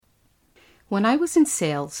When I was in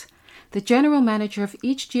sales, the general manager of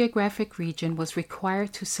each geographic region was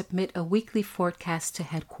required to submit a weekly forecast to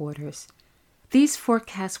headquarters. These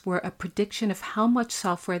forecasts were a prediction of how much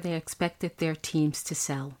software they expected their teams to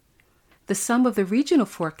sell. The sum of the regional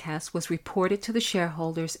forecast was reported to the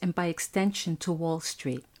shareholders and by extension to Wall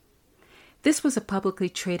Street. This was a publicly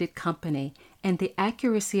traded company, and the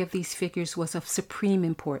accuracy of these figures was of supreme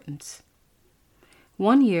importance.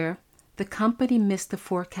 One year, the company missed the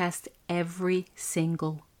forecast every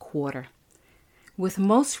single quarter, with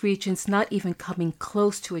most regions not even coming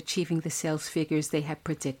close to achieving the sales figures they had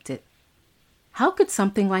predicted. How could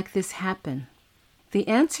something like this happen? The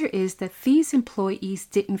answer is that these employees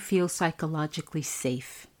didn't feel psychologically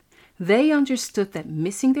safe. They understood that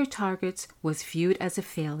missing their targets was viewed as a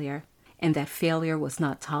failure, and that failure was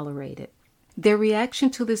not tolerated. Their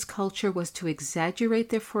reaction to this culture was to exaggerate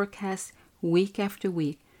their forecasts week after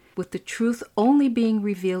week, with the truth only being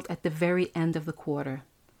revealed at the very end of the quarter.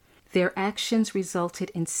 Their actions resulted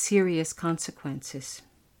in serious consequences.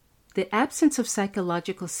 The absence of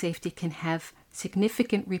psychological safety can have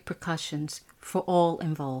significant repercussions for all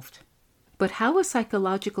involved. But how is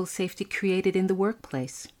psychological safety created in the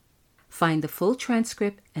workplace? Find the full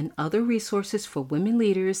transcript and other resources for women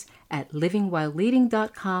leaders at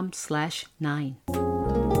livingwhileleading.com/9.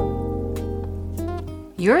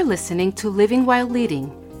 You're listening to Living While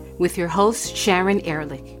Leading with your host Sharon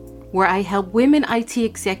Ehrlich, where I help women IT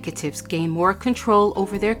executives gain more control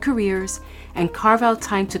over their careers and carve out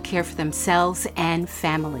time to care for themselves and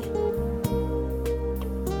family.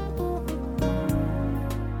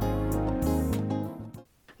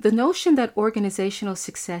 The notion that organizational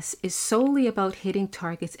success is solely about hitting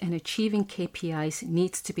targets and achieving KPIs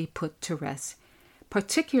needs to be put to rest,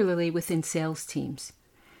 particularly within sales teams.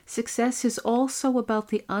 Success is also about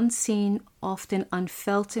the unseen, often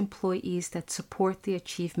unfelt employees that support the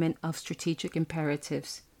achievement of strategic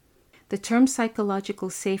imperatives. The term psychological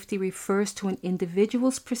safety refers to an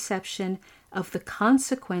individual's perception of the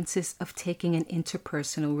consequences of taking an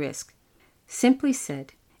interpersonal risk. Simply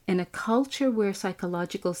said, in a culture where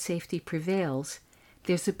psychological safety prevails,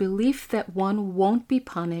 there's a belief that one won't be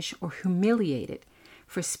punished or humiliated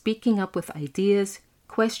for speaking up with ideas,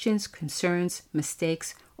 questions, concerns,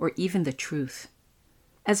 mistakes, or even the truth.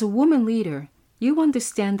 As a woman leader, you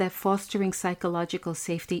understand that fostering psychological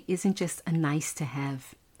safety isn't just a nice to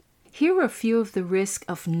have. Here are a few of the risks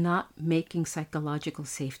of not making psychological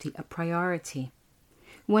safety a priority.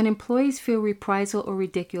 When employees feel reprisal or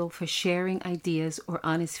ridicule for sharing ideas or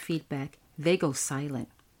honest feedback, they go silent.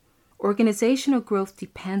 Organizational growth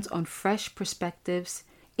depends on fresh perspectives,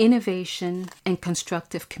 innovation, and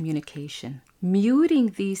constructive communication.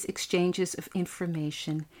 Muting these exchanges of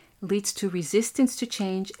information leads to resistance to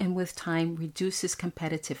change and with time reduces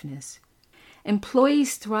competitiveness.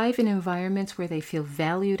 Employees thrive in environments where they feel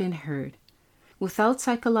valued and heard. Without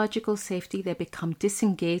psychological safety, they become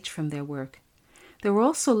disengaged from their work. They're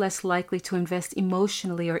also less likely to invest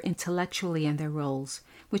emotionally or intellectually in their roles,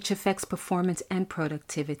 which affects performance and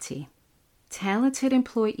productivity. Talented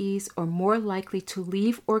employees are more likely to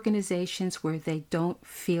leave organizations where they don't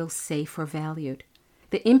feel safe or valued.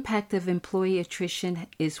 The impact of employee attrition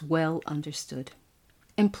is well understood.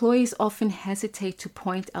 Employees often hesitate to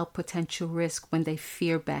point out potential risk when they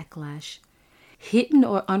fear backlash. Hidden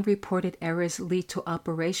or unreported errors lead to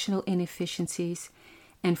operational inefficiencies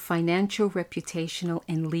and financial, reputational,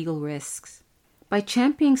 and legal risks. By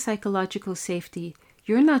championing psychological safety,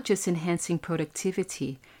 you're not just enhancing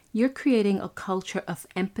productivity, you're creating a culture of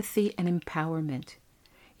empathy and empowerment.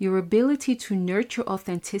 Your ability to nurture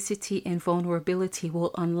authenticity and vulnerability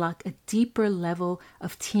will unlock a deeper level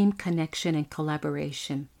of team connection and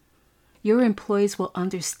collaboration. Your employees will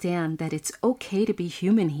understand that it's okay to be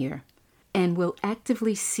human here and will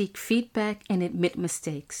actively seek feedback and admit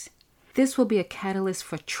mistakes. This will be a catalyst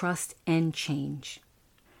for trust and change.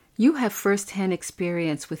 You have firsthand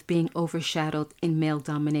experience with being overshadowed in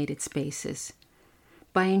male-dominated spaces.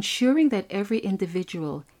 By ensuring that every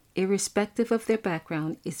individual, irrespective of their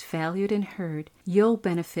background, is valued and heard, you'll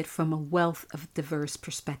benefit from a wealth of diverse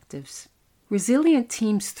perspectives. Resilient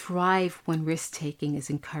teams thrive when risk-taking is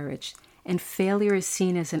encouraged and failure is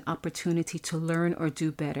seen as an opportunity to learn or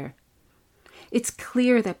do better. It's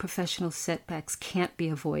clear that professional setbacks can't be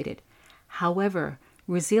avoided. However,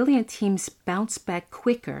 resilient teams bounce back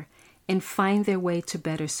quicker and find their way to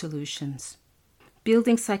better solutions.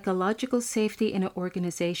 Building psychological safety in an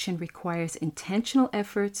organization requires intentional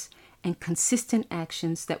efforts and consistent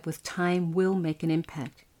actions that with time will make an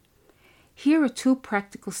impact. Here are 2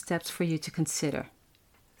 practical steps for you to consider.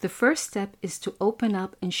 The first step is to open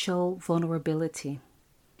up and show vulnerability.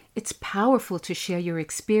 It's powerful to share your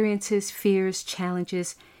experiences, fears,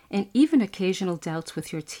 challenges, and even occasional doubts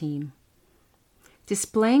with your team.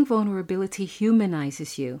 Displaying vulnerability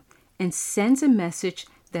humanizes you and sends a message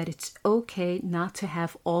that it's okay not to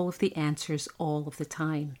have all of the answers all of the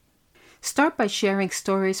time. Start by sharing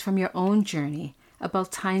stories from your own journey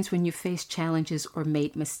about times when you faced challenges or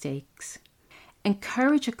made mistakes.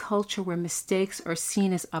 Encourage a culture where mistakes are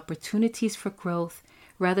seen as opportunities for growth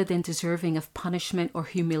rather than deserving of punishment or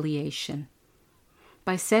humiliation.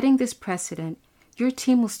 By setting this precedent, your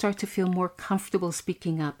team will start to feel more comfortable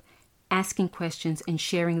speaking up, asking questions, and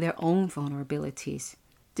sharing their own vulnerabilities.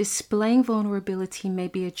 Displaying vulnerability may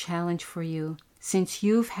be a challenge for you since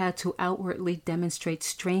you've had to outwardly demonstrate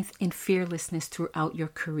strength and fearlessness throughout your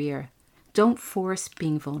career. Don't force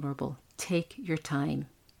being vulnerable. Take your time.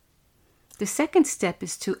 The second step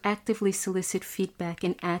is to actively solicit feedback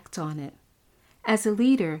and act on it. As a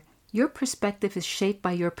leader, your perspective is shaped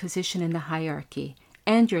by your position in the hierarchy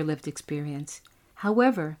and your lived experience.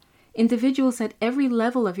 However, individuals at every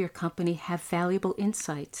level of your company have valuable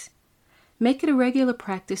insights. Make it a regular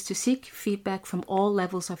practice to seek feedback from all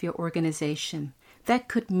levels of your organization. That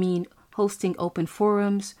could mean hosting open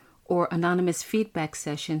forums or anonymous feedback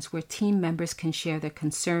sessions where team members can share their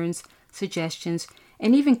concerns, suggestions,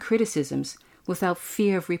 and even criticisms without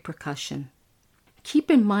fear of repercussion. Keep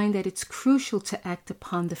in mind that it's crucial to act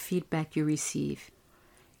upon the feedback you receive.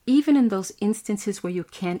 Even in those instances where you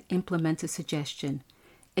can't implement a suggestion,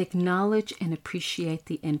 acknowledge and appreciate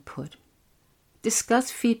the input. Discuss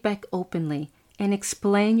feedback openly and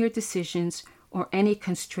explain your decisions or any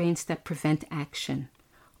constraints that prevent action.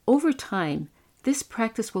 Over time, this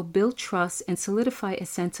practice will build trust and solidify a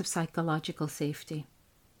sense of psychological safety.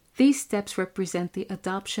 These steps represent the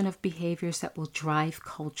adoption of behaviors that will drive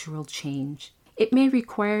cultural change. It may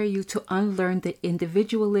require you to unlearn the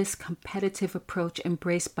individualist, competitive approach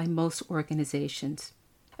embraced by most organizations.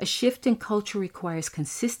 A shift in culture requires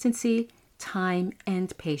consistency, time,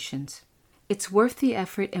 and patience. It's worth the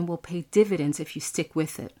effort and will pay dividends if you stick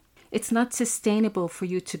with it. It's not sustainable for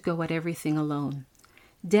you to go at everything alone.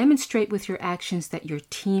 Demonstrate with your actions that your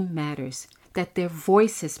team matters, that their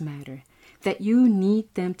voices matter, that you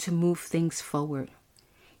need them to move things forward.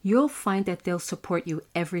 You'll find that they'll support you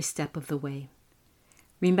every step of the way.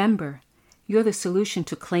 Remember, you're the solution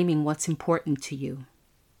to claiming what's important to you.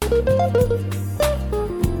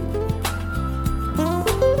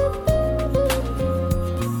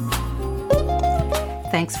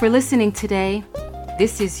 Thanks for listening today.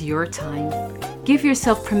 This is your time. Give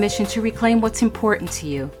yourself permission to reclaim what's important to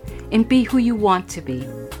you and be who you want to be.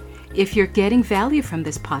 If you're getting value from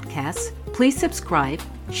this podcast, please subscribe,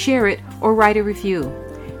 share it, or write a review.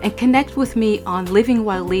 And connect with me on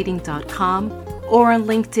livingwhileleading.com or on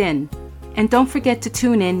LinkedIn. And don't forget to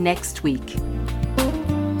tune in next week.